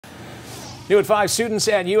New at 5, students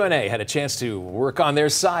at UNA had a chance to work on their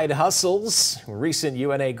side hustles. Recent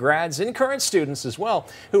UNA grads and current students as well,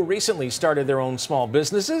 who recently started their own small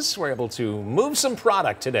businesses, were able to move some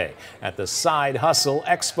product today at the Side Hustle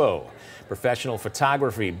Expo. Professional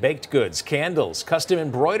photography, baked goods, candles, custom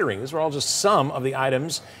embroidery. These were all just some of the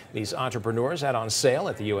items these entrepreneurs had on sale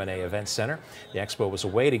at the UNA Event Center. The expo was a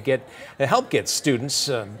way to help get students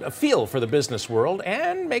a feel for the business world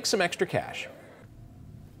and make some extra cash.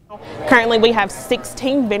 Currently we have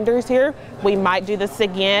 16 vendors here. We might do this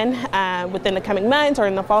again within the coming months or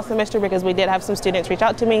in the fall semester, because we did have some students reach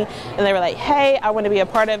out to me and they were like, hey, I want to be a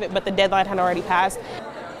part of it, but the deadline had already passed.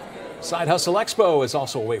 Side Hustle Expo is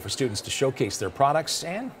also a way for students to showcase their products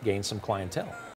and gain some clientele.